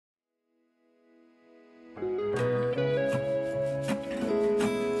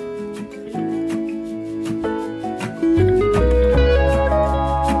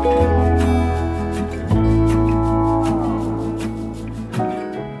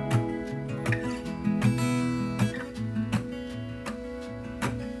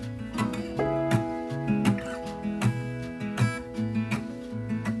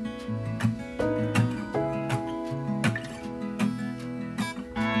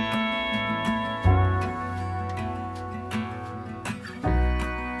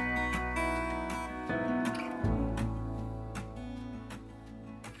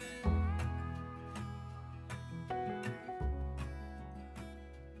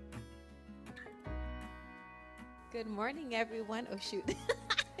Good morning, everyone. Oh, shoot.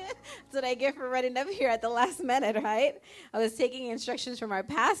 That's what I get for running up here at the last minute, right? I was taking instructions from our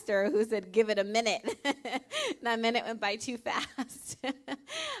pastor who said, give it a minute. That minute went by too fast.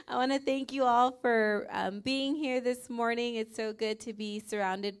 I want to thank you all for being here this morning. It's so good to be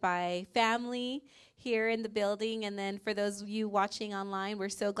surrounded by family here in the building. And then for those of you watching online, we're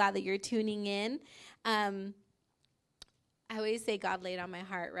so glad that you're tuning in. I always say God laid on my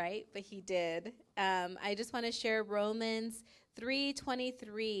heart, right? But he did. I just want to share Romans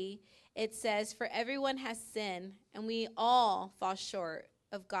 3:23. It says, for everyone has sinned, and we all fall short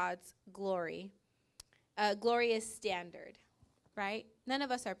of God's glorious standard, right? None of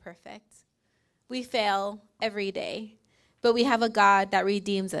us are perfect. We fail every day, but we have a God that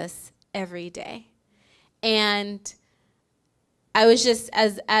redeems us every day. And I was just,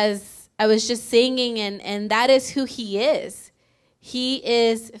 as I was just singing, and that is who he is. He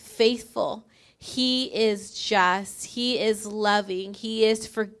is faithful. He is just. He is loving. He is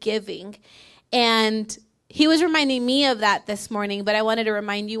forgiving. And he was reminding me of that this morning, but I wanted to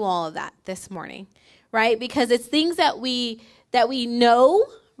remind you all of that this morning, right? Because it's things that we know,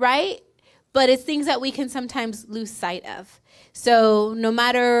 right? But it's things that we can sometimes lose sight of. So no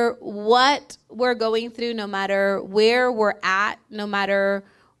matter what we're going through, no matter where we're at, no matter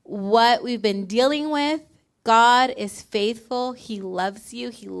what we've been dealing with, God is faithful. He loves you.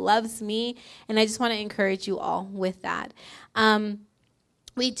 He loves me. And I just want to encourage you all with that.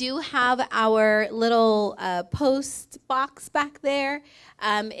 We do have our little post box back there.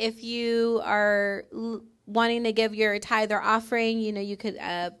 If you are wanting to give your tithe or offering, you could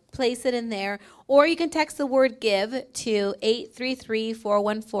place it in there. Or you can text the word give to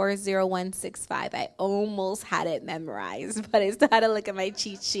 833-414-0165. I almost had it memorized, but I still had to look at my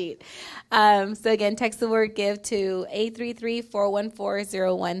cheat sheet. So again, text the word give to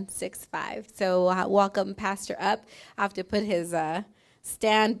 833-414-0165. So welcome Pastor up. I have to put his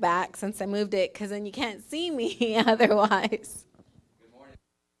stand back since I moved it, because then you can't see me otherwise. Good morning.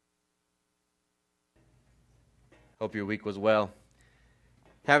 Hope your week was well.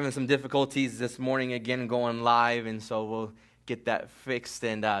 Having some difficulties this morning again going live, and so we'll get that fixed.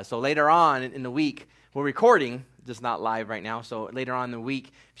 And so later on in the week, we're recording, just not live right now. So later on in the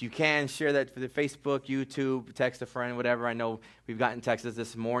week, if you can, share that for the Facebook, YouTube, text a friend, whatever. I know we've gotten texts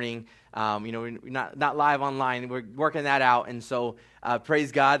this morning. We're not live online. We're working that out. And so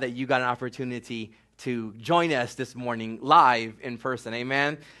praise God that you got an opportunity to join us this morning live in person.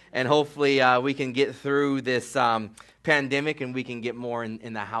 Amen. And hopefully we can get through this pandemic and we can get more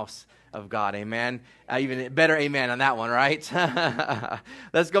in the house of God. Amen. Even better amen on that one, right?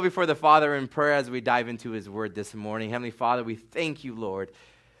 Let's go before the Father in prayer as we dive into his word this morning. Heavenly Father, we thank you, Lord,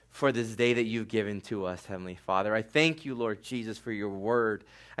 for this day that you've given to us, Heavenly Father. I thank you, Lord Jesus, for your word.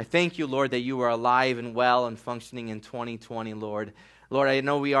 I thank you, Lord, that you are alive and well and functioning in 2020, Lord. Lord, I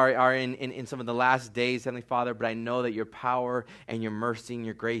know we are in some of the last days, Heavenly Father, but I know that your power and your mercy and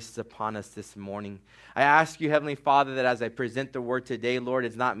your grace is upon us this morning. I ask you, Heavenly Father, that as I present the word today, Lord,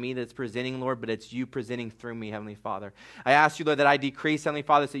 it's not me that's presenting, Lord, but it's you presenting through me, Heavenly Father. I ask you, Lord, that I decrease, Heavenly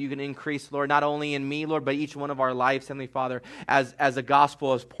Father, so you can increase, Lord, not only in me, Lord, but each one of our lives, Heavenly Father, as the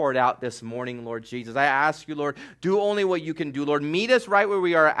gospel is poured out this morning, Lord Jesus. I ask you, Lord, do only what you can do, Lord. Meet us right where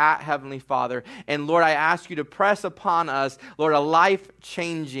we are at, Heavenly Father. And, Lord, I ask you to press upon us, Lord, a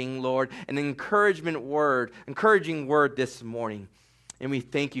life-changing, Lord, an encouraging word this morning. And we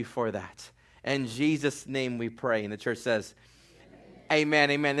thank you for that. In Jesus' name we pray. And the church says, amen,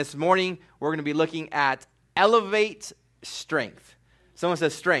 amen. This morning, we're going to be looking at elevate strength. Someone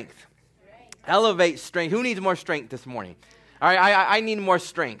says strength. Elevate strength. Who needs more strength this morning? All right, I need more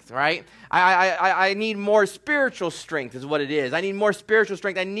strength, right? I need more spiritual strength is what it is. I need more spiritual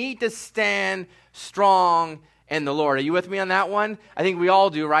strength. I need to stand strong in the Lord. Are you with me on that one? I think we all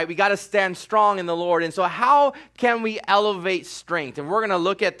do, right? We got to stand strong in the Lord. And so how can we elevate strength? And we're going to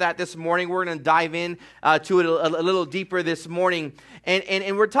look at that this morning. We're going to dive in to it a little deeper this morning.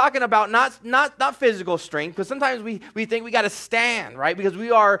 And we're talking about not physical strength, because sometimes we think we got to stand, right? Because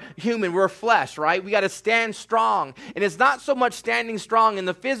we are human, we're flesh, right? We got to stand strong. And it's not so much standing strong in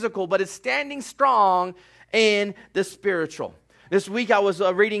the physical, but it's standing strong in the spiritual. This week I was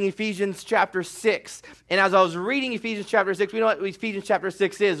reading Ephesians chapter 6. And as I was reading Ephesians chapter 6, we know what Ephesians chapter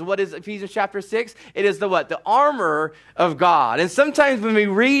 6 is. What is Ephesians chapter 6? It is the what? The armor of God. And sometimes when we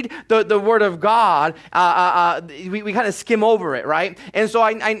read the word of God, we kind of skim over it, right? And so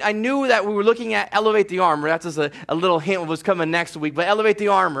I knew that we were looking at elevate the armor. That's just a little hint of what's coming next week. But elevate the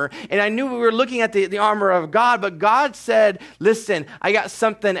armor. And I knew we were looking at the armor of God. But God said, listen, I got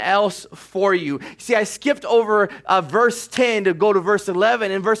something else for you. See, I skipped over verse 10 to go to verse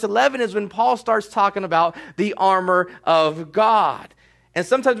 11. And verse 11 is when Paul starts talking about the armor of God. And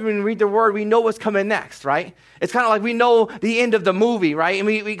sometimes when we read the word, we know what's coming next, right? It's kind of like we know the end of the movie, right? And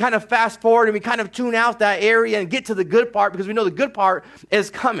we kind of fast forward and we kind of tune out that area and get to the good part because we know the good part is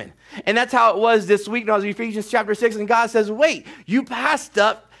coming. And that's how it was this week when I was in Ephesians chapter 6. And God says, wait, you passed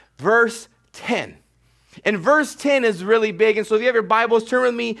up verse 10. And verse 10 is really big. And so if you have your Bibles, turn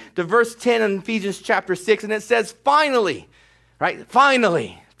with me to verse 10 in Ephesians chapter 6. And it says, finally, right?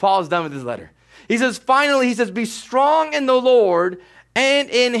 Finally, Paul's done with his letter. He says, finally, he says, be strong in the Lord and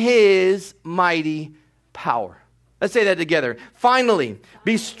in his mighty power. Let's say that together. Finally,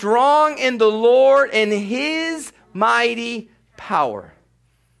 be strong in the Lord and his mighty power.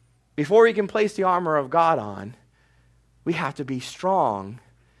 Before we can place the armor of God on, we have to be strong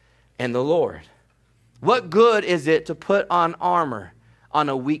in the Lord. What good is it to put on armor on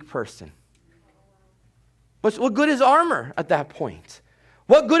a weak person? What good is armor at that point?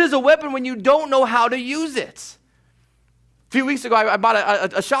 What good is a weapon when you don't know how to use it? A few weeks ago, I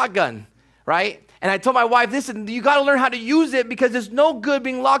bought a shotgun, right? And I told my wife, listen, you got to learn how to use it because there's no good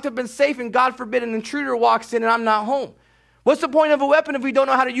being locked up and safe and God forbid an intruder walks in and I'm not home. What's the point of a weapon if we don't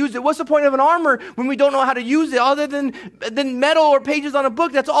know how to use it? What's the point of an armor when we don't know how to use it other than metal or pages on a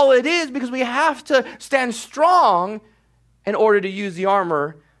book? That's all it is because we have to stand strong in order to use the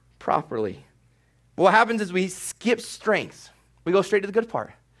armor properly. But what happens is we skip strength. We go straight to the good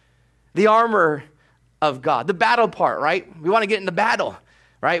part. The armor of God, the battle part, right? We want to get into battle,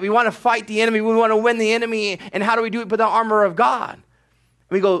 right? We want to fight the enemy. We want to win the enemy. And how do we do it? With the armor of God.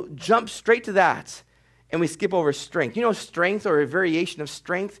 We go jump straight to that. And we skip over strength. You know, strength or a variation of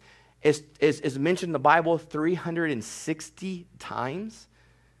strength is mentioned in the Bible 360 times.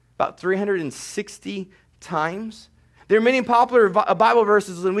 About 360 times. There are many popular Bible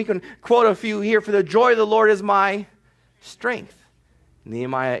verses, and we can quote a few here. For the joy of the Lord is my strength.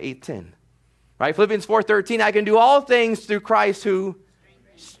 Nehemiah 8:10. Right? Philippians 4:13, I can do all things through Christ who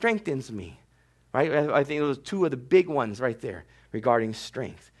strengthens me. Right? I think those two of the big ones right there regarding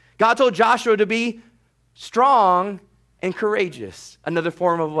strength. God told Joshua to be strong and courageous. Another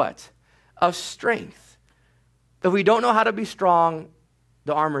form of what? Of strength. If we don't know how to be strong,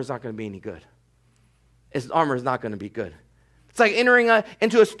 the armor is not going to be any good. Armor is not going to be good. It's like entering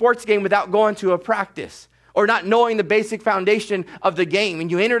into a sports game without going to a practice or not knowing the basic foundation of the game. And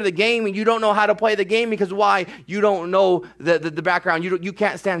you enter the game and you don't know how to play the game because why? You don't know the background. You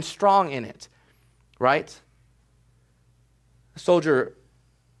can't stand strong in it. Right? Soldier's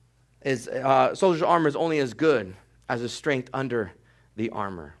armor is only as good as the strength under the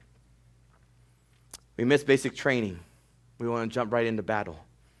armor. We miss basic training. We want to jump right into battle.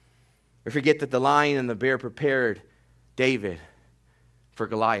 We forget that the lion and the bear prepared David for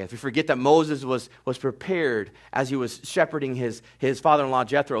Goliath. We forget that Moses was prepared as he was shepherding his father-in-law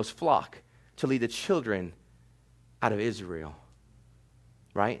Jethro's flock to lead the children out of Israel.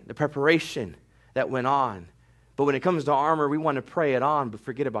 Right? The preparation that went on. But when it comes to armor, we want to pray it on, but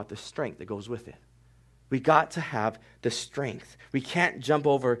forget about the strength that goes with it. We got to have the strength. We can't jump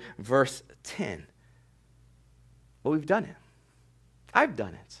over verse 10. But we've done it. I've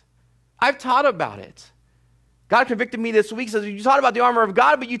done it. I've taught about it. God convicted me this week, says you taught about the armor of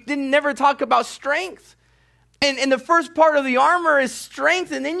God, but you never talk about strength. And the first part of the armor is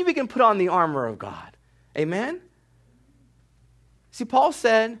strength, and then we can put on the armor of God. Amen? See, Paul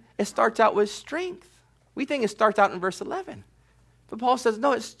said it starts out with strength. We think it starts out in verse 11. But Paul says,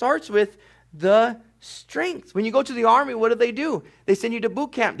 no, it starts with the strength. When you go to the army, what do? They send you to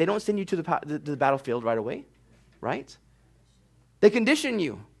boot camp. They don't send you to the battlefield right away, right? They condition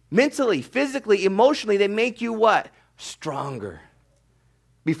you mentally, physically, emotionally. They make you what? Stronger.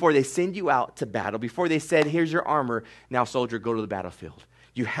 Before they send you out to battle, before they said, here's your armor, now soldier, go to the battlefield.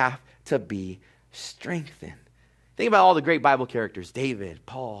 You have to be strengthened. Think about all the great Bible characters, David,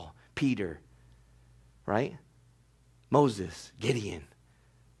 Paul, Peter, right? Moses, Gideon,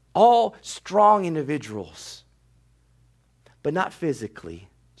 all strong individuals, but not physically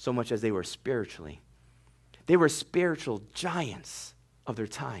so much as they were spiritually. They were spiritual giants of their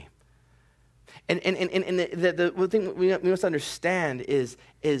time. And the thing we must understand is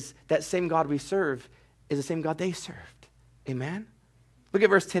that same God we serve is the same God they served. Amen? Look at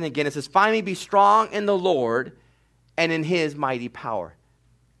verse 10 again. It says, finally be strong in the Lord and in his mighty power.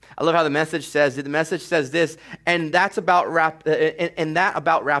 I love how the Message says it. The Message says this, and that about wraps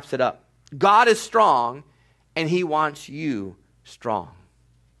it up. God is strong, and he wants you strong.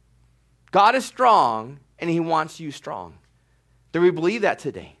 God is strong, and he wants you strong. Do we believe that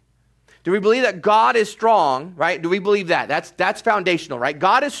today? Do we believe that God is strong, right? Do we believe that? That's foundational, right?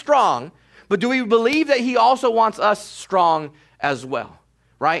 God is strong, but do we believe that he also wants us strong as well,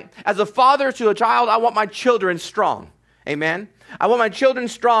 right? As a father to a child, I want my children strong. Amen? I want my children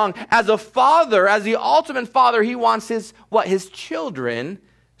strong. As a father, as the ultimate father, he wants his children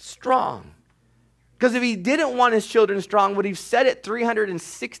strong. Because if he didn't want his children strong, would he have said it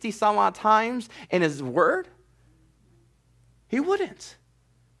 360 some odd times in his word? He wouldn't,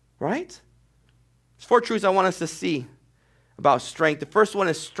 right? There's 4 truths I want us to see about strength. The first one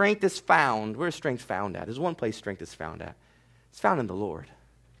is strength is found. Where is strength found at? There's one place strength is found at. It's found in the Lord.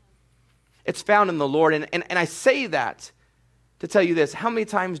 It's found in the Lord. And I say that to tell you this. How many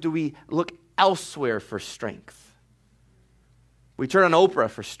times do we look elsewhere for strength? We turn on Oprah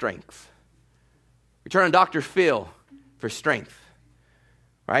for strength. We turn on Dr. Phil for strength,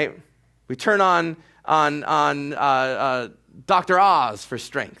 right? We turn on Dr. Oz for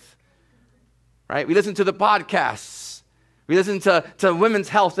strength, right? We listen to the podcasts. We listen to women's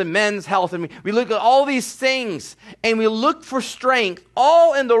health and men's health, and we look at all these things, and we look for strength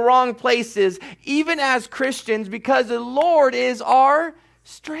all in the wrong places, even as Christians, because the Lord is our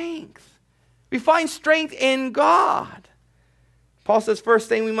strength. We find strength in God. Paul says first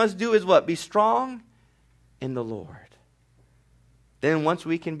thing we must do is what? Be strong in the Lord. Then once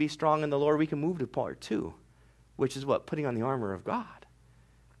we can be strong in the Lord, we can move to part 2, which is what? Putting on the armor of God.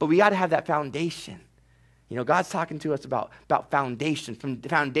 But we got to have that foundation. You know, God's talking to us about foundation,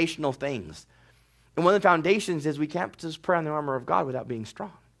 foundational things. And one of the foundations is we can't just pray on the armor of God without being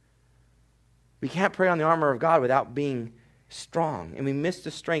strong. We can't pray on the armor of God without being strong. And we miss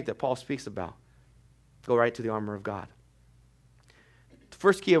the strength that Paul speaks about. Go right to the armor of God. The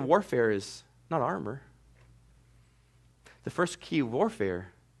first key of warfare is not armor. The first key of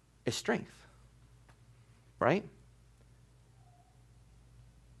warfare is strength. Right?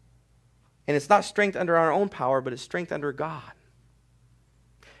 And it's not strength under our own power, but it's strength under God.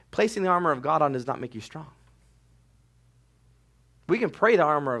 Placing the armor of God on does not make you strong. We can pray the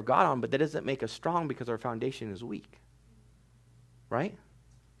armor of God on, but that doesn't make us strong because our foundation is weak. Right?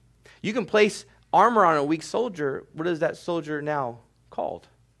 You can place armor on a weak soldier. What is that soldier now called?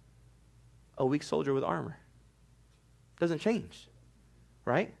 A weak soldier with armor. Doesn't change.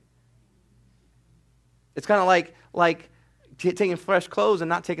 Right? It's kind of like taking fresh clothes and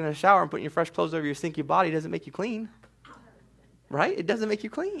not taking a shower and putting your fresh clothes over your stinky body doesn't make you clean. Right? It doesn't make you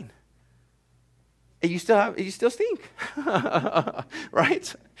clean. And you still stink.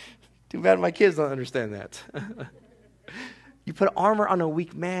 Right? Too bad my kids don't understand that. You put armor on a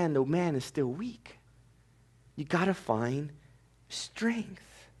weak man, the man is still weak. You got to find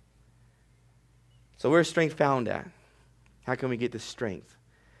strength. So where's strength found at? How can we get this strength?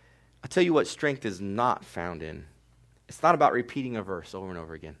 I'll tell you what strength is not found in. It's not about repeating a verse over and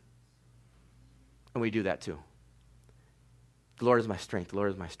over again. And we do that too. The Lord is my strength, the Lord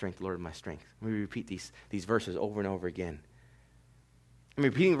is my strength, the Lord is my strength. We repeat these verses over and over again. And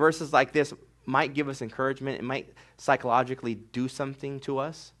repeating verses like this might give us encouragement. It might psychologically do something to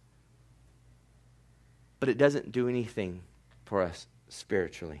us. But it doesn't do anything for us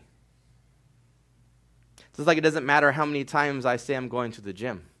spiritually. So it's like it doesn't matter how many times I say I'm going to the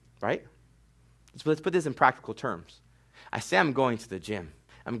gym, right? Let's put this in practical terms. I say I'm going to the gym.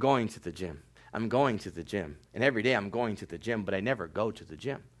 I'm going to the gym. I'm going to the gym. And every day I'm going to the gym, but I never go to the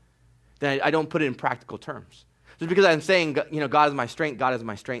gym. Then I don't put it in practical terms. Just because I'm saying, God is my strength, God is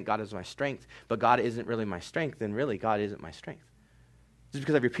my strength, God is my strength, but God isn't really my strength, then really God isn't my strength. Just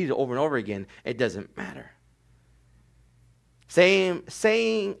because I repeat it over and over again, it doesn't matter.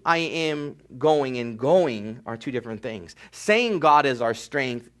 Saying I am going and going are two different things. Saying God is our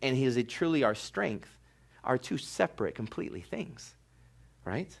strength and He is truly our strength are two separate, completely things,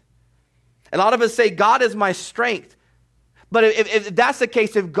 right? A lot of us say God is my strength, but if that's the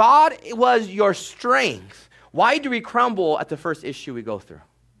case, if God was your strength, why do we crumble at the first issue we go through?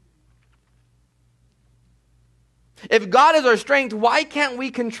 If God is our strength, why can't we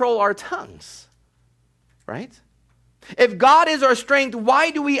control our tongues, right? If God is our strength,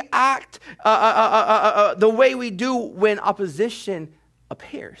 why do we act the way we do when opposition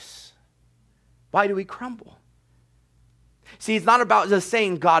appears? Why do we crumble? See, it's not about just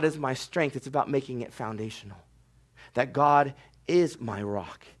saying God is my strength. It's about making it foundational. That God is my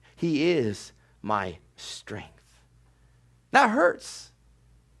rock. He is my strength. That hurts.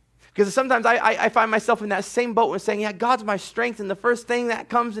 Because sometimes I find myself in that same boat with saying, yeah, God's my strength, and the first thing that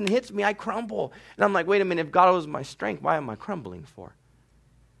comes and hits me, I crumble. And I'm like, wait a minute, if God was my strength, why am I crumbling for?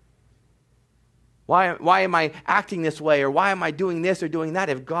 Why am I acting this way, or why am I doing this or doing that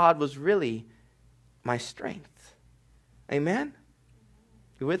if God was really my strength? Amen?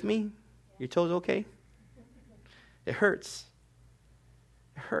 You with me? Your toes okay? It hurts.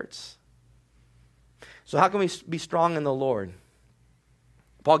 It hurts. So how can we be strong in the Lord?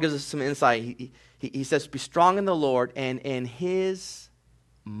 Paul gives us some insight. He says, be strong in the Lord and in his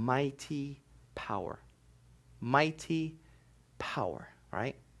mighty power. Mighty power,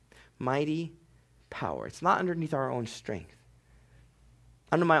 right? Mighty power. It's not underneath our own strength.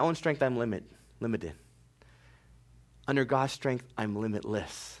 Under my own strength, I'm limited. Under God's strength, I'm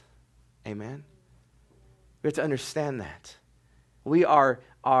limitless. Amen? We have to understand that. We are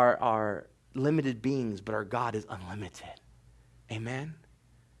limited beings, but our God is unlimited. Amen?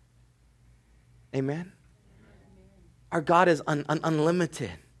 Amen? Our God is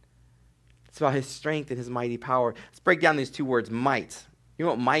unlimited. It's about his strength and his mighty power. Let's break down these two words, might. You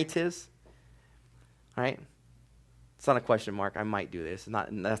know what might is? All right? It's not a question mark. I might do this.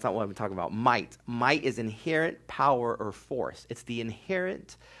 That's not what I'm talking about. Might. Might is inherent power or force. It's the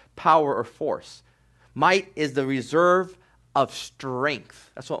inherent power or force. Might is the reserve of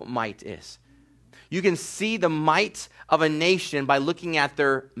strength. That's what might is. You can see the might of a nation by looking at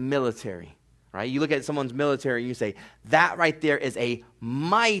their military, right? You look at someone's military and you say, that right there is a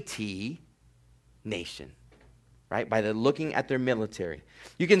mighty nation, right? By looking at their military.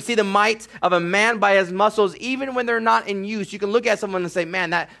 You can see the might of a man by his muscles even when they're not in use. You can look at someone and say,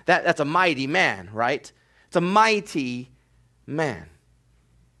 man, that's a mighty man, right? It's a mighty man.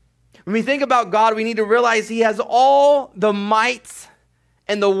 When we think about God, we need to realize he has all the might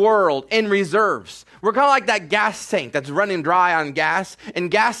in the world in reserves. We're kind of like that gas tank that's running dry on gas. And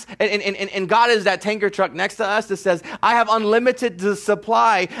God is that tanker truck next to us that says, I have unlimited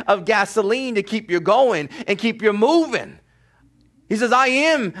supply of gasoline to keep you going and keep you moving. He says, I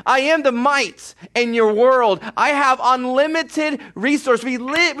am the might in your world. I have unlimited resource.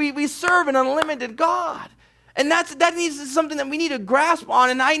 We serve an unlimited God. And that needs something that we need to grasp on,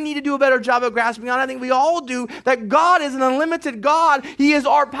 and I need to do a better job of grasping on. I think we all do, that God is an unlimited God. He is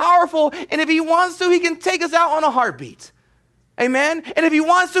all powerful, and if he wants to, he can take us out on a heartbeat. Amen? And if he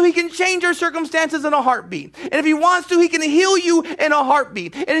wants to, he can change our circumstances in a heartbeat. And if he wants to, he can heal you in a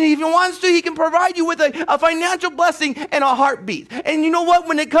heartbeat. And if he wants to, he can provide you with a financial blessing in a heartbeat. And you know what?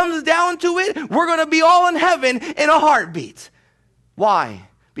 When it comes down to it, we're going to be all in heaven in a heartbeat. Why?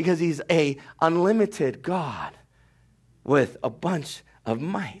 Because he's an unlimited God with a bunch of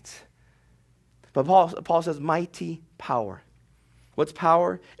might. But Paul says mighty power. What's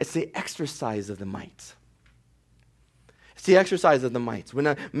power? It's the exercise of the might. It's the exercise of the might. When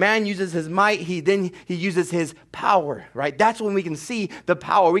a man uses his might, he uses his power, right? That's when we can see the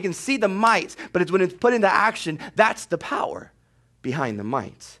power. We can see the might, but it's when it's put into action, that's the power behind the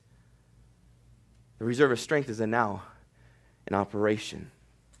might. The reserve of strength is now in operation.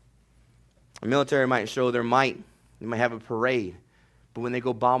 A military might show their might. They might have a parade. But when they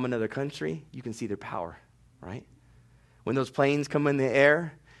go bomb another country, you can see their power, right? When those planes come in the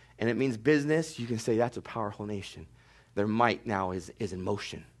air and it means business, you can say that's a powerful nation. Their might now is in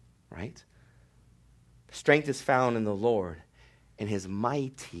motion, right? Strength is found in the Lord and his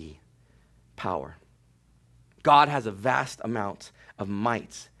mighty power. God has a vast amount of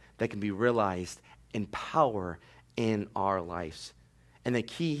might that can be realized in power in our lives. And the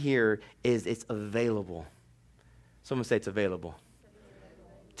key here is it's available. Someone say it's available.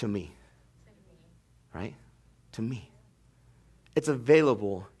 To me. Right? To me. It's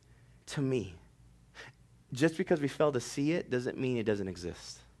available to me. Just because we fail to see it doesn't mean it doesn't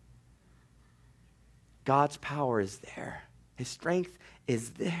exist. God's power is there. His strength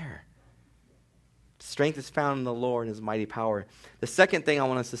is there. Strength is found in the Lord and his mighty power. The second thing I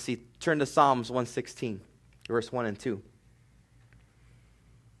want us to see, turn to Psalms 116, verse 1 and 2.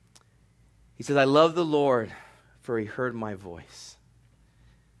 He says, I love the Lord, for he heard my voice.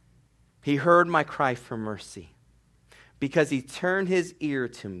 He heard my cry for mercy. Because he turned his ear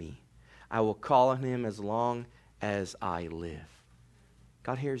to me, I will call on him as long as I live.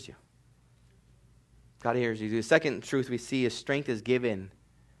 God hears you. God hears you. The second truth we see is strength is given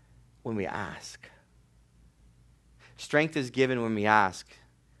when we ask. Strength is given when we ask.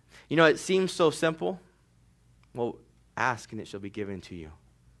 You know, it seems so simple. Well, ask and it shall be given to you.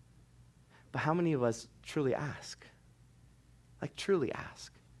 But how many of us truly ask? Like truly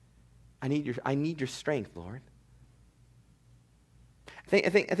ask. I need your strength, Lord. I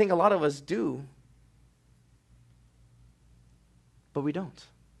think a lot of us do, but we don't.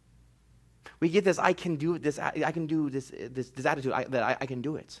 We get this I can do this attitude that I can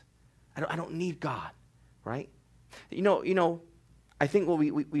do it. I don't need God, right? You know, I think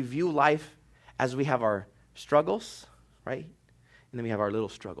we view life as we have our struggles, right? And then we have our little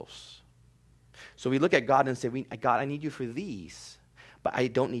struggles. So we look at God and say, God, I need you for these, but I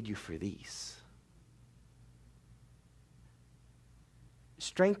don't need you for these.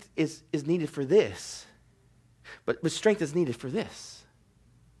 Strength is needed for this, but strength is needed for this.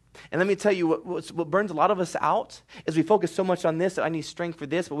 And let me tell you, what burns a lot of us out is we focus so much on this, I need strength for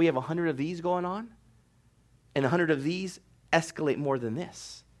this, but we have 100 of these going on. And 100 of these escalate more than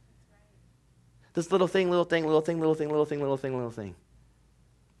this. This little thing. We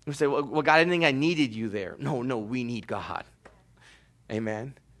say, well, God, I didn't think I needed you there. No, we need God.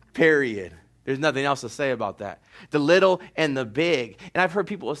 Amen. Period. There's nothing else to say about that. The little and the big. And I've heard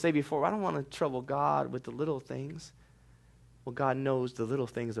people say before, I don't want to trouble God with the little things. Well, God knows the little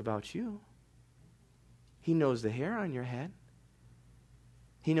things about you. He knows the hair on your head.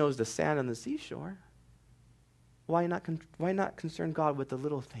 He knows the sand on the seashore. Why not concern God with the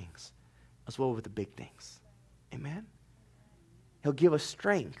little things as well as with the big things? Amen? He'll give us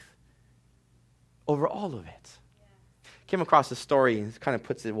strength over all of it. Came across a story, and it kind of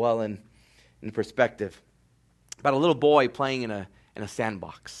puts it well in perspective, about a little boy playing in a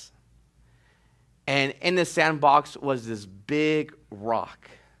sandbox. And in this sandbox was this big rock.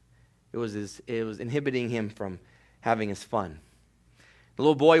 It was inhibiting him from having his fun. The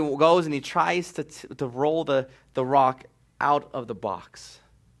little boy goes and he tries to roll the rock out of the box,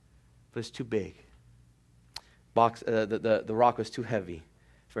 but it's too big. The rock was too heavy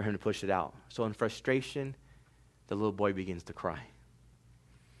for him to push it out. So in frustration, the little boy begins to cry.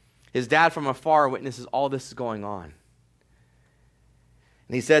 His dad from afar witnesses all this is going on.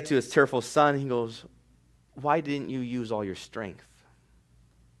 And he said to his tearful son, he goes, why didn't you use all your strength?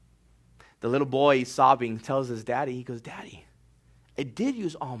 The little boy, sobbing, tells his daddy, he goes, Daddy, I did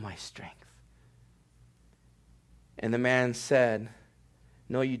use all my strength. And the man said,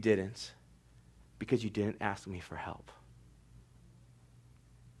 no, you didn't, because you didn't ask me for help.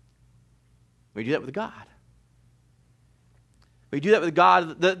 We do that with God. We do that with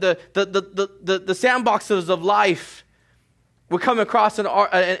God. The sandboxes of life, we come across an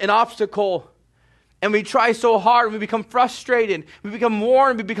obstacle, and we try so hard, and we become frustrated, we become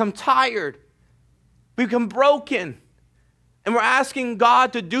worn, we become tired, we become broken. And we're asking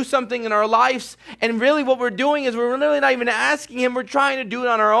God to do something in our lives, and really what we're doing is we're really not even asking Him, we're trying to do it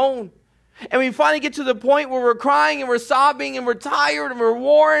on our own. And we finally get to the point where we're crying and we're sobbing and we're tired and we're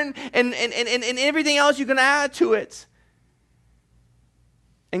worn and everything else you can add to it.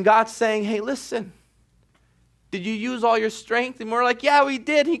 And God's saying, hey, listen, did you use all your strength? And we're like, yeah, we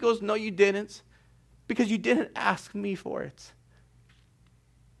did. He goes, no, you didn't, because you didn't ask me for it.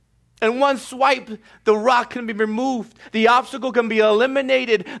 And one swipe, the rock can be removed. The obstacle can be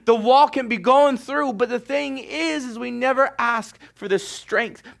eliminated. The wall can be going through. But the thing is we never ask for the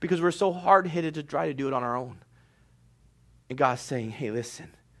strength because we're so hard-headed to try to do it on our own. And God's saying, hey,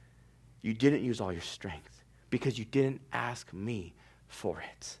 listen, you didn't use all your strength because you didn't ask me for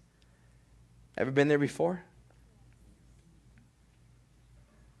it. Ever been there before?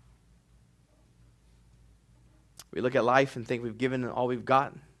 We look at life and think we've given all we've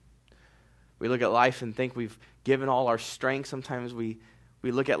got. We look at life and think we've given all our strength. Sometimes we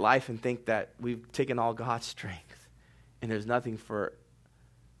look at life and think that we've taken all God's strength and there's nothing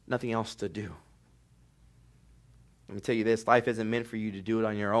else to do. Let me tell you this, life isn't meant for you to do it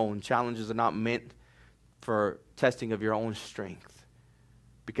on your own. Challenges are not meant for testing of your own strength,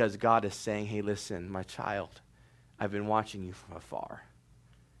 because God is saying, hey, listen, my child, I've been watching you from afar.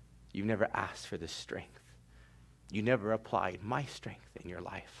 You've never asked for this strength. You never applied my strength in your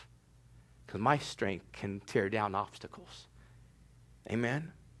life. Because my strength can tear down obstacles.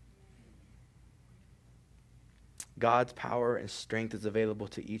 Amen? God's power and strength is available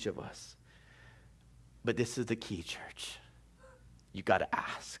to each of us. But this is the key, church. You got to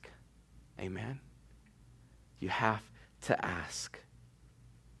ask. Amen? You have to ask.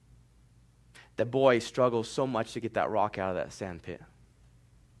 That boy struggles so much to get that rock out of that sand pit.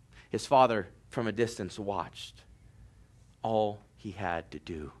 His father, from a distance, watched. All he had to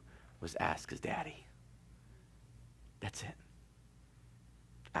do was ask his daddy. That's it.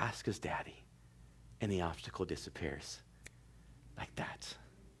 Ask his daddy, and the obstacle disappears like that.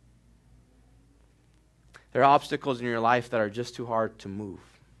 There are obstacles in your life that are just too hard to move.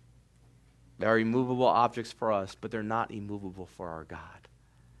 They are immovable objects for us, but they're not immovable for our God.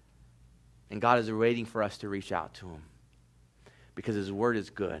 And God is waiting for us to reach out to Him because His word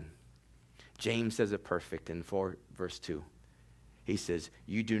is good. James says it perfect in 4 verse 2. He says,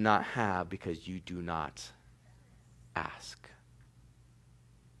 you do not have because you do not ask.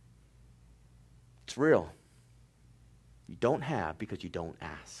 It's real. You don't have because you don't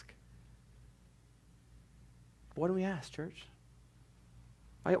ask. Why don't we ask, church?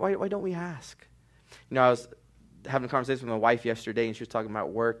 Why don't we ask? You know, I was having a conversation with my wife yesterday, and she was talking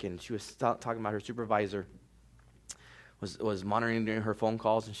about work, and she was talking about her supervisor was monitoring her phone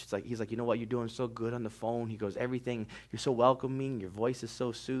calls, and he's like, you know what, you're doing so good on the phone. He goes, everything, you're so welcoming, your voice is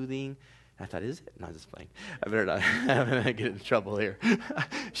so soothing. And I thought, is it? No, I'm just playing. I better not get in trouble here.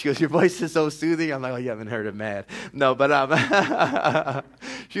 She goes, your voice is so soothing. I'm like, oh, you haven't heard it, mad. No, but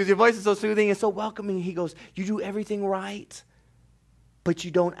she goes, your voice is so soothing and so welcoming. He goes, you do everything right, but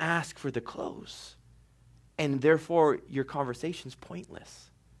you don't ask for the close. And therefore, your conversation's pointless.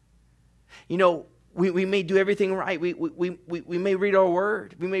 You know, we may do everything right. We may read our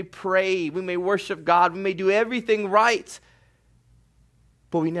word. We may pray. We may worship God. We may do everything right.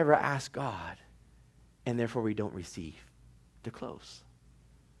 But we never ask God. And therefore, we don't receive the close.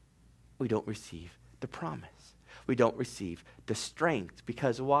 We don't receive the promise. We don't receive the strength.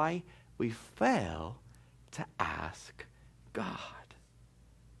 Because why? We fail to ask God.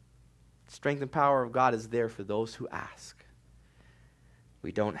 Strength and power of God is there for those who ask.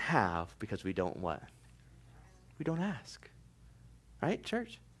 We don't have because we don't what? We don't ask. Right,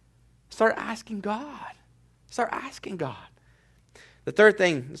 church? Start asking God. Start asking God. The third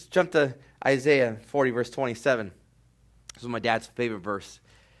thing, let's jump to Isaiah 40, verse 27. This was my dad's favorite verse.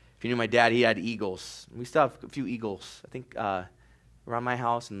 If you knew my dad, he had eagles. We still have a few eagles. I think around my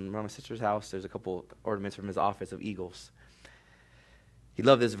house and around my sister's house, there's a couple ornaments from his office of eagles. He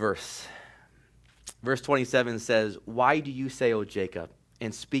loved this verse. Verse 27 says, why do you say, O Jacob,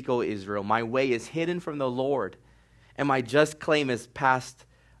 and speak, O Israel, my way is hidden from the Lord, and my just claim is passed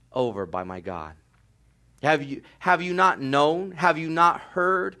over by my God? Have you not known? Have you not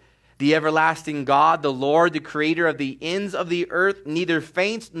heard? The everlasting God, the Lord, the creator of the ends of the earth, neither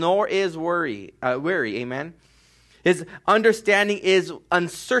faints nor is weary. Amen. His understanding is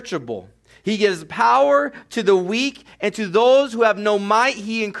unsearchable. He gives power to the weak, and to those who have no might,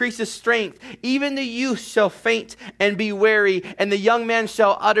 he increases strength. Even the youth shall faint and be weary, and the young man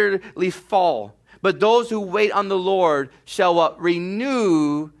shall utterly fall. But those who wait on the Lord shall what?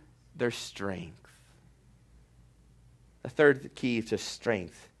 Renew their strength. The third key to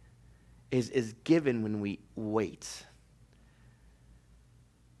strength is given when we wait.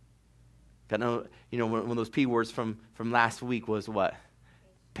 I know, one of those P words from last week was what?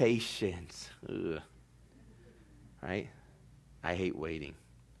 Patience. Ugh. Right? I hate waiting.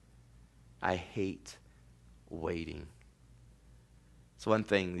 I hate waiting. So one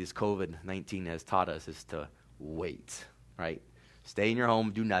thing this COVID-19 has taught us is to wait, right? Stay in your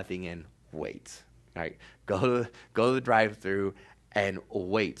home, do nothing, and wait, right? Go to the drive-thru and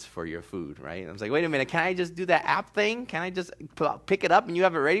wait for your food, right? I was like, wait a minute, can I just do that app thing? Can I just pick it up and you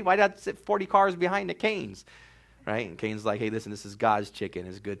have it ready? Why do I have to sit 40 cars behind the Cane's? Right? And Cane's like, hey, listen, this is God's chicken.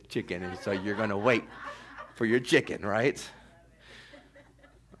 It's good chicken. And so you're going to wait for your chicken, right?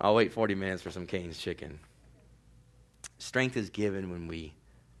 I'll wait 40 minutes for some Cane's chicken. Strength is given when we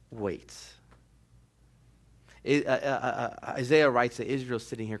wait. Isaiah writes that Israel's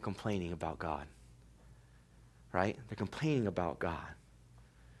sitting here complaining about God. Right? They're complaining about God.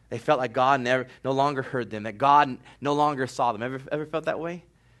 They felt like God no longer heard them, that God no longer saw them. Ever felt that way?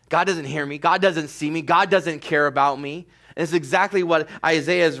 God doesn't hear me. God doesn't see me. God doesn't care about me. And it's exactly what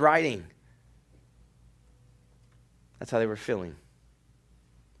Isaiah is writing. That's how they were feeling.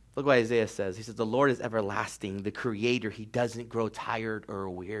 Look what Isaiah says. He says, the Lord is everlasting, the creator. He doesn't grow tired or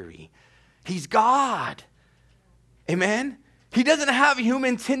weary. He's God. Amen? He doesn't have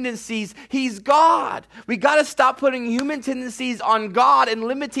human tendencies. He's God. We got to stop putting human tendencies on God and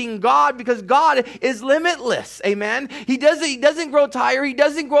limiting God, because God is limitless. Amen. He doesn't grow tired. He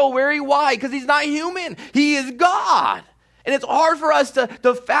doesn't grow weary. Why? Because he's not human. He is God. And it's hard for us to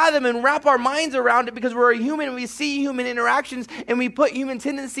fathom and wrap our minds around it, because we're a human and we see human interactions and we put human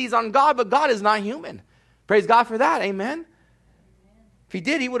tendencies on God, but God is not human. Praise God for that. Amen. If he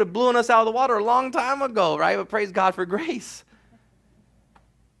did, he would have blown us out of the water a long time ago, right? But praise God for grace.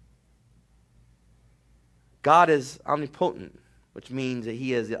 God is omnipotent, which means that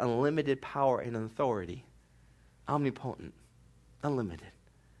he has unlimited power and authority. Omnipotent, unlimited.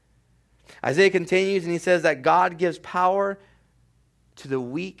 Isaiah continues and he says that God gives power to the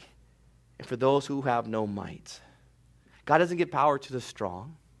weak and for those who have no might. God doesn't give power to the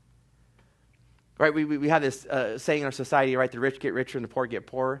strong. Right? We have this saying in our society, right? The rich get richer and the poor get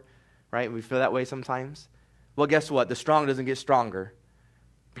poorer. Right? We feel that way sometimes. Well, guess what? The strong doesn't get stronger.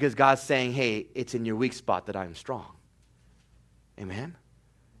 Because God's saying, hey, it's in your weak spot that I'm strong. Amen?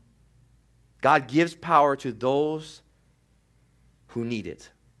 God gives power to those who need it,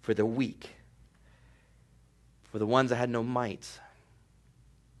 for the weak, for the ones that had no might.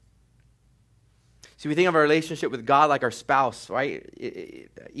 See, we think of our relationship with God like our spouse, right?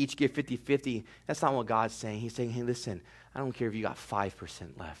 Each give 50-50. That's not what God's saying. He's saying, hey, listen, I don't care if you got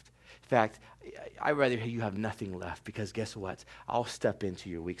 5% left. In fact, I'd rather you have nothing left, because guess what? I'll step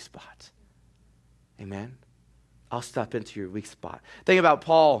into your weak spot. Amen? I'll step into your weak spot. Think about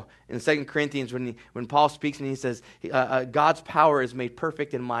Paul in 2 Corinthians when Paul speaks and he says, God's power is made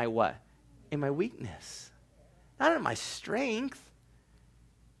perfect in my what? In my weakness. Not in my strength.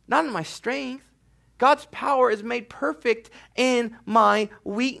 Not in my strength. God's power is made perfect in my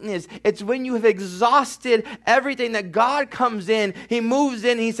weakness. It's when you have exhausted everything that God comes in. He moves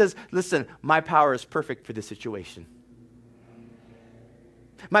in and he says, listen, my power is perfect for this situation.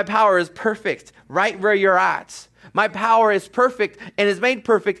 My power is perfect right where you're at. My power is perfect and is made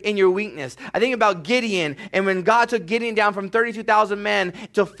perfect in your weakness. I think about Gideon, and when God took Gideon down from 32,000 men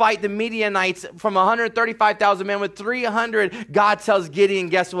to fight the Midianites from 135,000 men with 300, God tells Gideon,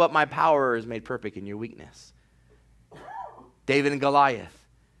 guess what? My power is made perfect in your weakness. David and Goliath.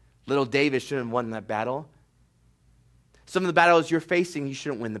 Little David shouldn't have won that battle. Some of the battles you're facing, you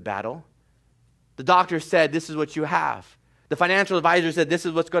shouldn't win the battle. The doctor said, this is what you have. The financial advisor said, this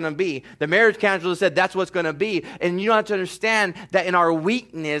is what's going to be. The marriage counselor said, that's what's going to be. And you have to understand that in our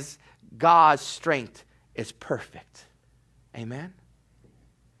weakness, God's strength is perfect. Amen?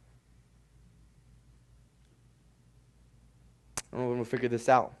 And we'll figure this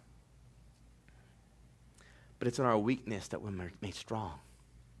out. But it's in our weakness that we're made strong.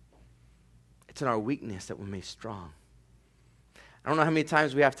 It's in our weakness that we're made strong. I don't know how many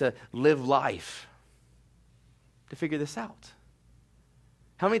times we have to live life to figure this out.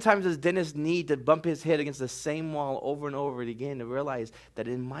 How many times does Dennis need to bump his head against the same wall over and over again to realize that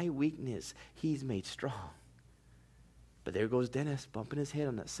in my weakness, he's made strong? But there goes Dennis bumping his head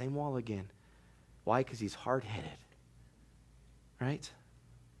on that same wall again. Why? Because he's hard-headed. Right?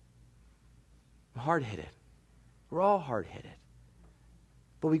 I'm hard-headed. We're all hard-headed.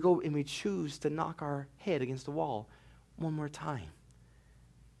 But we go and we choose to knock our head against the wall one more time.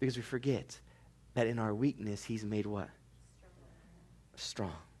 Because we forget that in our weakness, he's made what?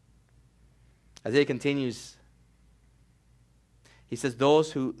 Strong. Isaiah continues. He says,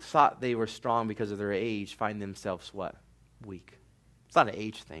 those who thought they were strong because of their age find themselves what? Weak. It's not an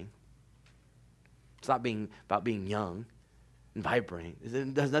age thing. It's not about being young and vibrant.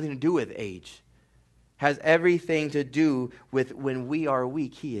 It has nothing to do with age. It has everything to do with when we are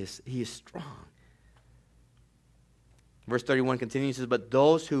weak, he is strong. Verse 31 continues, says, but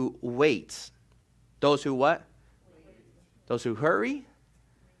those who wait. Those who what? Wait. Those who hurry.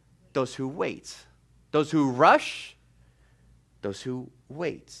 Those who wait. Those who rush. Those who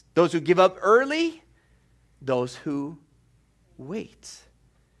wait. Those who give up early. Those who wait.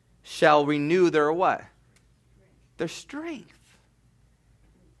 Shall renew their what? Their strength.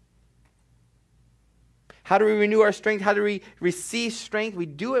 How do we renew our strength? How do we receive strength? We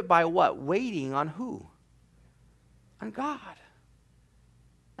do it by what? Waiting on who? On God.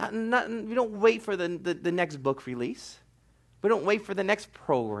 We don't wait for the next book release. We don't wait for the next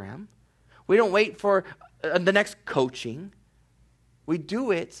program. We don't wait for the next coaching. We do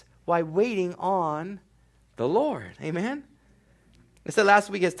it by waiting on the Lord. Amen? I said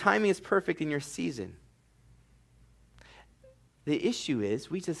last week, his timing is perfect in your season. The issue is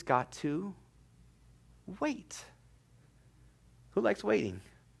we just got to wait. Who likes waiting?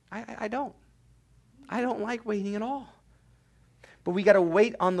 I don't. I don't like waiting at all. But we got to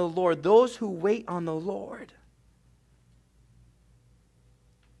wait on the Lord. Those who wait on the Lord.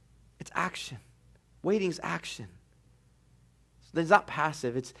 It's action. Waiting's action. It's not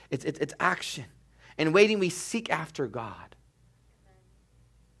passive. It's action. In waiting, we seek after God.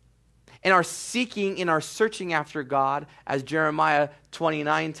 In our seeking, in our searching after God, as Jeremiah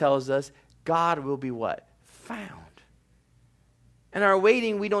 29 tells us, God will be what? Found. In our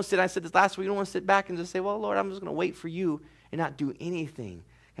waiting, we don't sit, I said this last week, we don't want to sit back and just say, well, Lord, I'm just going to wait for you and not do anything.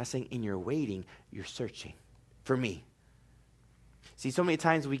 I'm saying in your waiting, you're searching for me. See, so many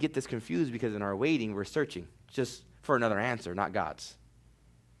times we get this confused because in our waiting, we're searching just for another answer, not God's.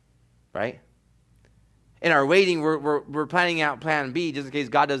 Right? In our waiting, we're planning out plan B just in case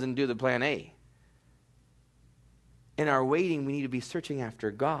God doesn't do the plan A. In our waiting, we need to be searching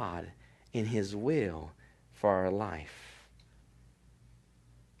after God in his will for our life.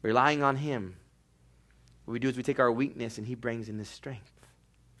 Relying on him. What we do is we take our weakness and he brings in his strength.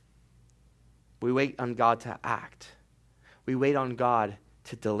 We wait on God to act. We wait on God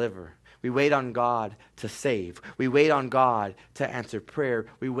to deliver. We wait on God to save. We wait on God to answer prayer.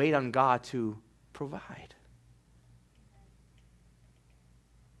 We wait on God to provide.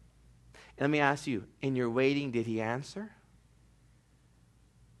 And let me ask you, in your waiting, did he answer?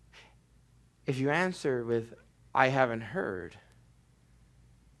 If you answer with, I haven't heard,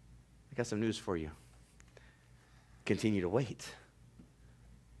 I got some news for you. Continue to wait.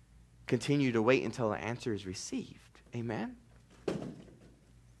 Continue to wait until the answer is received. Amen?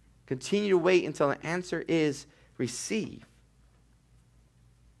 Continue to wait until the answer is received.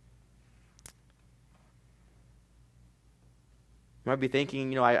 You might be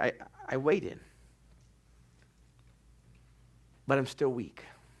thinking, I waited, but I'm still weak.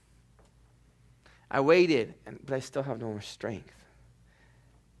 I waited, but I still have no more strength.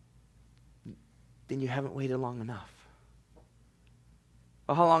 Then you haven't waited long enough.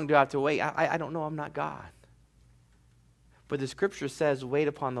 Well, how long do I have to wait? I don't know. I'm not God. But the scripture says, wait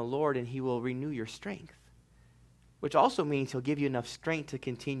upon the Lord and he will renew your strength. Which also means he'll give you enough strength to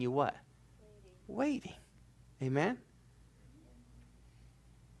continue what? Waiting. Amen?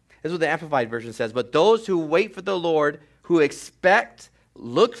 This is what the Amplified Version says. But those who wait for the Lord, who expect,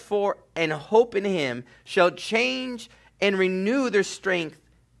 look for, and hope in him, shall change and renew their strength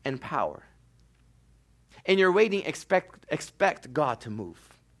and power. In your waiting, expect God to move.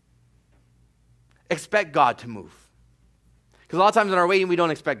 Expect God to move. Because a lot of times in our waiting, we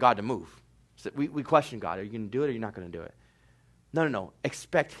don't expect God to move. So we question God. Are you going to do it or are you not going to do it? No.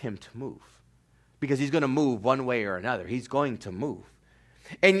 Expect him to move. Because he's going to move one way or another. He's going to move.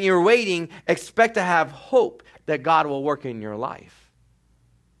 And you're waiting, expect to have hope that God will work in your life.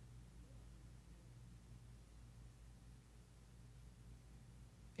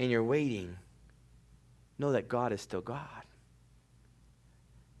 And you're waiting, know that God is still God.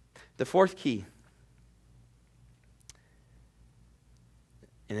 The fourth key,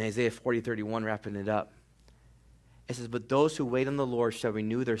 in Isaiah 40:31, wrapping it up, it says, but those who wait on the Lord shall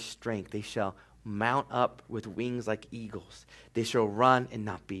renew their strength. They shall mount up with wings like eagles. They shall run and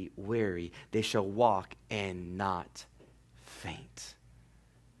not be weary. They shall walk and not faint.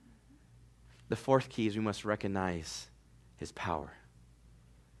 The fourth key is we must recognize his power.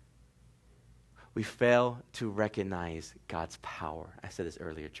 We fail to recognize God's power. I said this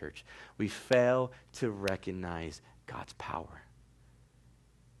earlier, church. We fail to recognize God's power.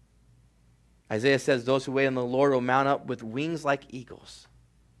 Isaiah says, those who wait on the Lord will mount up with wings like eagles.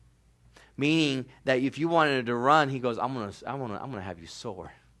 Meaning that if you wanted to run, he goes, I'm gonna have you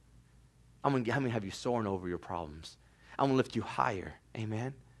soar. I'm gonna have you soaring over your problems. I'm gonna lift you higher.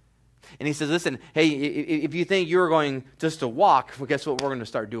 Amen. And he says, listen, hey, if you think you're going just to walk, well, guess what we're gonna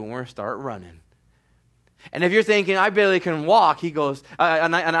start doing? We're gonna start running. And if you're thinking, I barely can walk, he goes,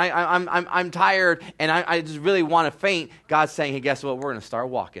 I'm tired and I just really want to faint. God's saying, hey, guess what? We're going to start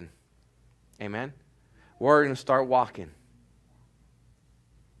walking. Amen. We're going to start walking.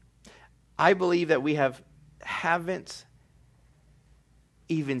 I believe that we haven't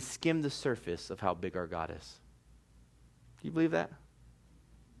even skimmed the surface of how big our God is. Do you believe that?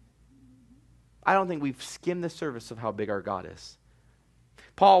 I don't think we've skimmed the surface of how big our God is.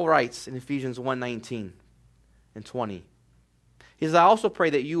 Paul writes in Ephesians 1:19 and 20. He says, I also pray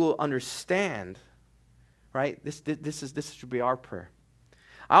that you will understand, right? This should be our prayer.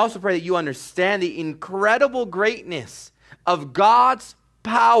 I also pray that you understand the incredible greatness of God's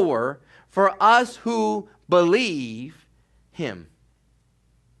power for us who believe him.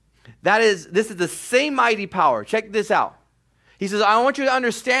 This is the same mighty power. Check this out. He says, I want you to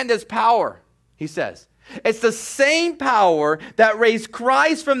understand this power, he says. It's the same power that raised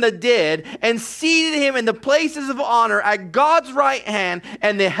Christ from the dead and seated him in the places of honor at God's right hand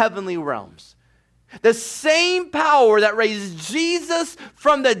and the heavenly realms. The same power that raised Jesus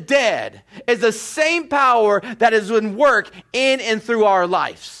from the dead is the same power that is in work in and through our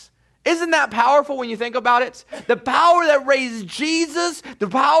lives. Isn't that powerful when you think about it? The power that raised Jesus, the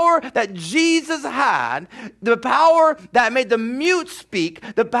power that Jesus had, the power that made the mute speak,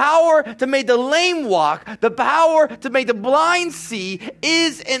 the power to make the lame walk, the power to make the blind see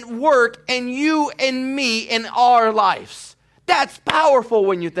is at work in you and me in our lives. That's powerful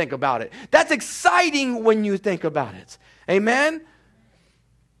when you think about it. That's exciting when you think about it. Amen?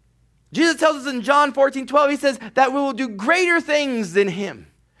 Jesus tells us in John 14:12, he says that we will do greater things than him.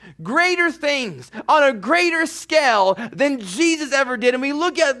 Greater things on a greater scale than Jesus ever did. And we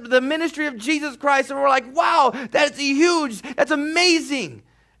look at the ministry of Jesus Christ and we're like, wow, that's huge. That's amazing.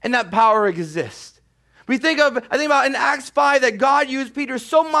 And that power exists. I think about in Acts 5 that God used Peter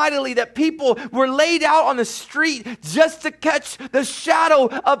so mightily that people were laid out on the street just to catch the shadow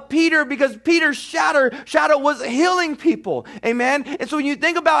of Peter because Peter's shadow was healing people. Amen. And so when you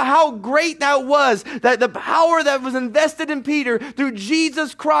think about how great that was, that the power that was invested in Peter through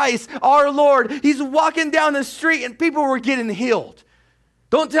Jesus Christ, our Lord, he's walking down the street and people were getting healed.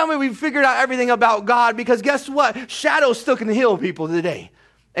 Don't tell me we figured out everything about God because guess what? Shadows still can heal people today.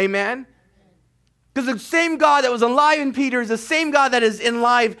 Amen. Because the same God that was alive in Peter is the same God that is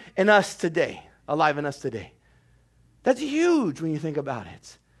alive in us today. That's huge when you think about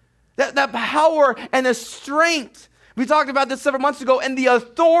it. That power and the strength. We talked about this several months ago, and the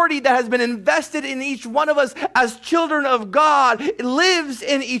authority that has been invested in each one of us as children of God, it lives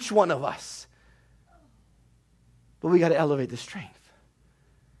in each one of us. But we got to elevate the strength.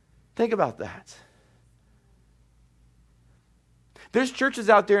 Think about that. There's churches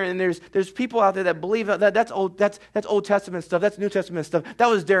out there, and there's people out there that believe that's Old Testament stuff, that's New Testament stuff. That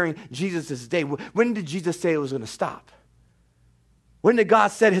was during Jesus' day. When did Jesus say it was going to stop? When did God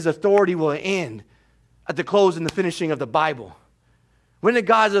say his authority will end? At the close and the finishing of the Bible. When did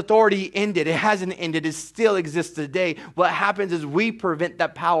God's authority ended? It hasn't ended. It still exists today. What happens is we prevent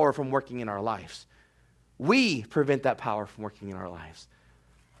that power from working in our lives. We prevent that power from working in our lives.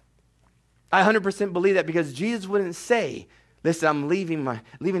 I 100% believe that, because Jesus wouldn't say, listen, I'm leaving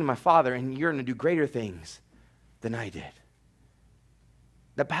my Father, and you're going to do greater things than I did.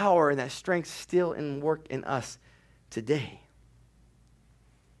 The power and that strength still in work in us today.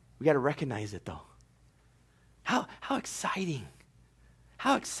 We got to recognize it, though. How exciting.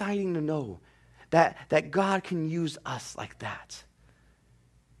 How exciting to know that God can use us like that.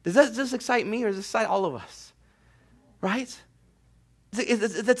 Does that just excite me, or does it excite all of us? Right?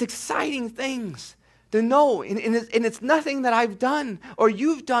 That's exciting things to know. And it's nothing that I've done or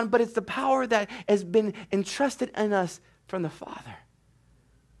you've done, but it's the power that has been entrusted in us from the Father.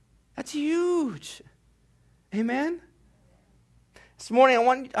 That's huge. Amen? This morning,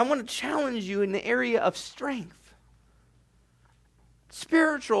 I want to challenge you in the area of strength.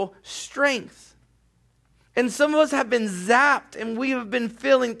 Spiritual strength. And some of us have been zapped, and we have been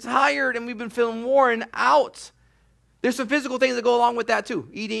feeling tired, and we've been feeling worn out. There's some physical things that go along with that too.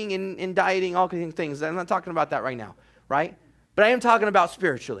 Eating and dieting, all kinds of things. I'm not talking about that right now, right? But I am talking about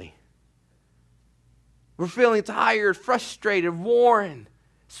spiritually. We're feeling tired, frustrated, worn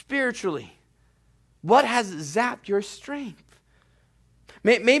spiritually. What has zapped your strength?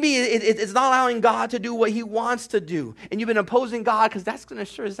 Maybe it's not allowing God to do what he wants to do. And you've been opposing God, because that's going to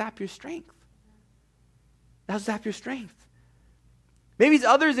sure zap your strength. That'll zap your strength. Maybe it's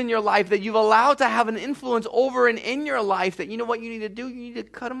others in your life that you've allowed to have an influence over and in your life that, you know what you need to do? You need to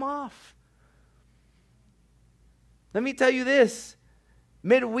cut them off. Let me tell you this.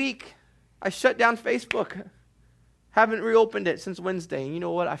 Midweek, I shut down Facebook. Haven't reopened it since Wednesday. And you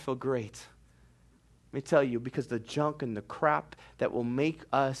know what? I feel great. Let me tell you, because the junk and the crap that will make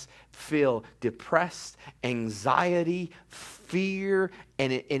us feel depressed, anxiety, fear,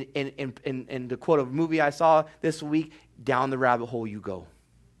 and to quote a movie I saw this week, down the rabbit hole you go.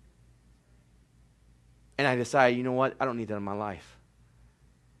 And I decided, you know what? I don't need that in my life,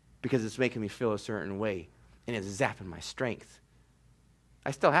 because it's making me feel a certain way, and it's zapping my strength.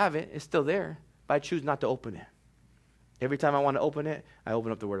 I still have it. It's still there, but I choose not to open it. Every time I want to open it, I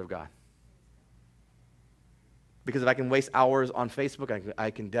open up the Word of God. Because if I can waste hours on Facebook, I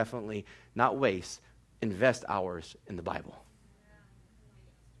can definitely not waste, invest hours in the Bible.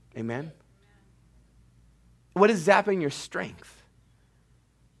 Amen? What is zapping your strength?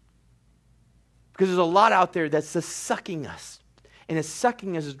 Because there's a lot out there that's just sucking us, and it's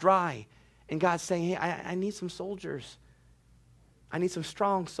sucking us dry. And God's saying, hey, I need some soldiers. I need some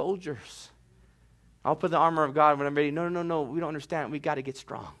strong soldiers. I'll put the armor of God when I'm ready. No, we don't understand. We got to get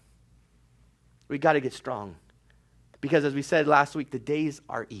strong. We got to get strong. Because as we said last week, the days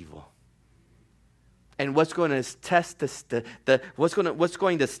are evil. And what's going to test what's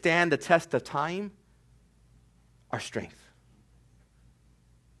going to stand the test of time? Our strength.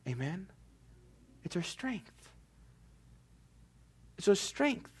 Amen? It's our strength. It's our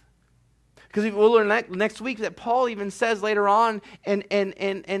strength. Because we'll learn next week that Paul even says later on in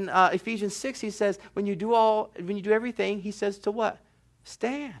Ephesians 6, he says, when you do everything, he says to what?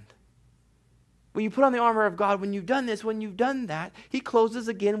 Stand. When you put on the armor of God, when you've done this, when you've done that, he closes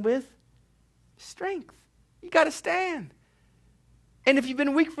again with strength. You got to stand. And if you've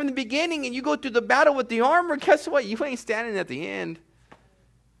been weak from the beginning and you go through the battle with the armor, guess what? You ain't standing at the end.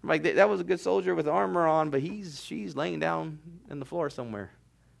 Like that was a good soldier with armor on, but she's laying down in the floor somewhere,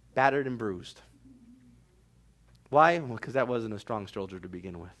 battered and bruised. Why? Well, because that wasn't a strong soldier to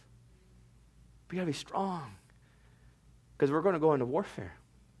begin with. We got to be strong, because we're going to go into warfare.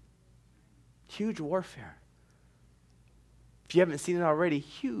 Huge warfare. If you haven't seen it already,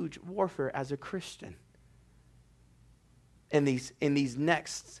 huge warfare as a Christian in these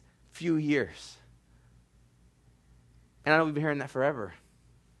next few years. And I know we've been hearing that forever.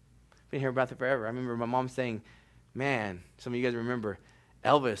 Been hearing about that forever. I remember my mom saying, man, some of you guys remember,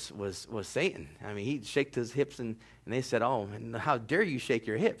 Elvis was Satan. I mean, he shaked his hips, and they said, oh, and how dare you shake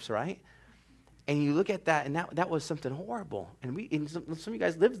your hips, right? And you look at that, and that was something horrible. And some of you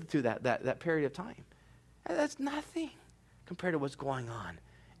guys lived through that period of time. And that's nothing compared to what's going on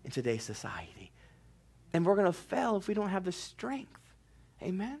in today's society. And we're going to fail if we don't have the strength.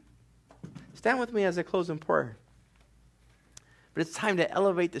 Amen? Stand with me as I close in prayer. But it's time to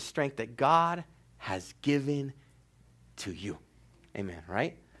elevate the strength that God has given to you. Amen,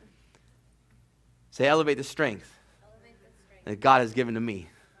 right? Say, elevate the strength that God has given to me.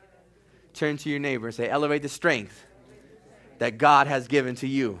 Turn to your neighbor and say, elevate the strength that God has given to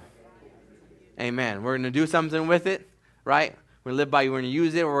you. Amen. We're going to do something with it, right? We're going to live by you. We're going to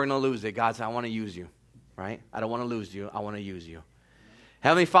use it or we're going to lose it. God said, I want to use you, right? I don't want to lose you. I want to use you.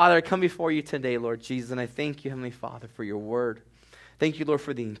 Heavenly Father, I come before you today, Lord Jesus, and I thank you, Heavenly Father, for your word. Thank you, Lord,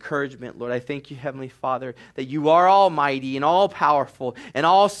 for the encouragement. Lord, I thank you, Heavenly Father, that you are almighty and all-powerful and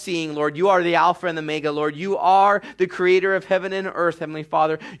all-seeing, Lord. You are the Alpha and the Omega, Lord. You are the creator of heaven and earth, Heavenly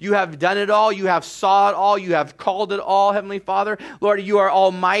Father. You have done it all. You have saw it all. You have called it all, Heavenly Father. Lord, you are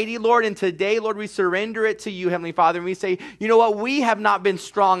almighty, Lord, and today, Lord, we surrender it to you, Heavenly Father, and we say, you know what? We have not been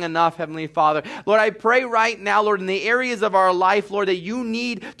strong enough, Heavenly Father. Lord, I pray right now, Lord, in the areas of our life, Lord, that you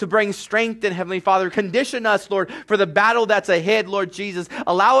need to bring strength in, Heavenly Father. Condition us, Lord, for the battle that's ahead, Lord Jesus.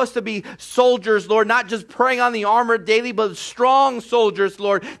 Allow us to be soldiers, Lord, not just putting on the armor daily, but strong soldiers,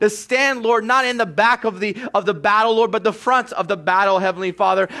 Lord, to stand, Lord, not in the back of the battle, Lord, but the front of the battle, Heavenly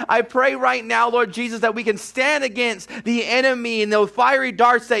Father. I pray right now, Lord Jesus, that we can stand against the enemy and the fiery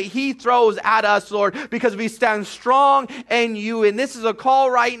darts that he throws at us, Lord, because we stand strong in you. And this is a call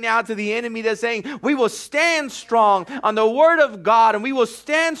right now to the enemy that's saying, we will stand strong on the word of God, and we will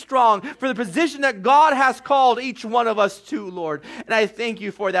stand strong for the position that God has called each one of us to, Lord. And I thank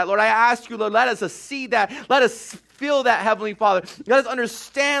you for that, Lord. I ask you, Lord, let us see that. Let us feel that, Heavenly Father. Let us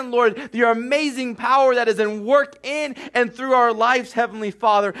understand, Lord, your amazing power that is in work in and through our lives, Heavenly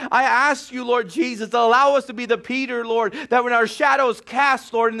Father. I ask you, Lord Jesus, to allow us to be the Peter, Lord, that when our shadows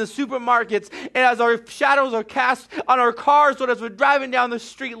cast, Lord, in the supermarkets, and as our shadows are cast on our cars, Lord, as we're driving down the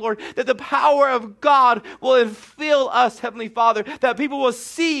street, Lord, that the power of God will fill us, Heavenly Father, that people will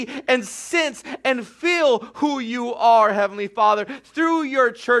see and sense and feel who you are, Heavenly Father, through your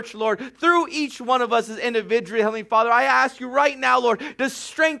church, Lord, through each one of us as individually, Heavenly Father. I ask you right now, Lord, to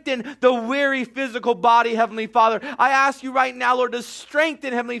strengthen the weary physical body, Heavenly Father. I ask you right now, Lord, to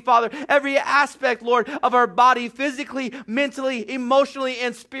strengthen, Heavenly Father, every aspect, Lord, of our body, physically, mentally, emotionally,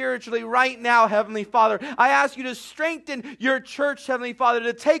 and spiritually right now, Heavenly Father. I ask you to strengthen your church, Heavenly Father,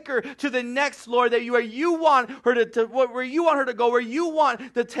 to take her to the next, Lord, that where you want her to where you want her to go, where you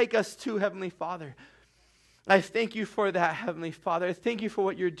want to take us to, Heavenly Father. I thank you for that, Heavenly Father. I thank you for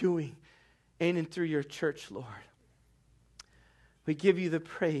what you're doing in and through your church, Lord. We give you the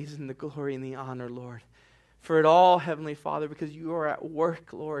praise and the glory and the honor, Lord, for it all, Heavenly Father, because you are at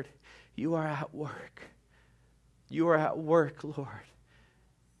work, Lord. You are at work. You are at work, Lord.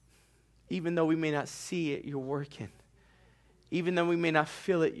 Even though we may not see it, you're working. Even though we may not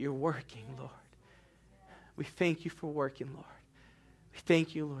feel it, you're working, Lord. We thank you for working, Lord. We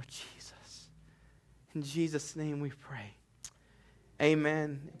thank you, Lord Jesus. In Jesus' name we pray.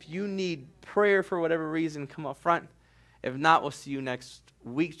 Amen. If you need prayer for whatever reason, come up front. If not, we'll see you next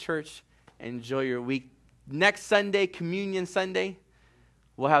week, church. Enjoy your week. Next Sunday, Communion Sunday,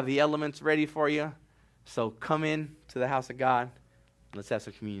 we'll have the elements ready for you. So come in to the house of God. Let's have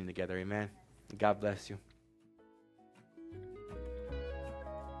some communion together. Amen. God bless you.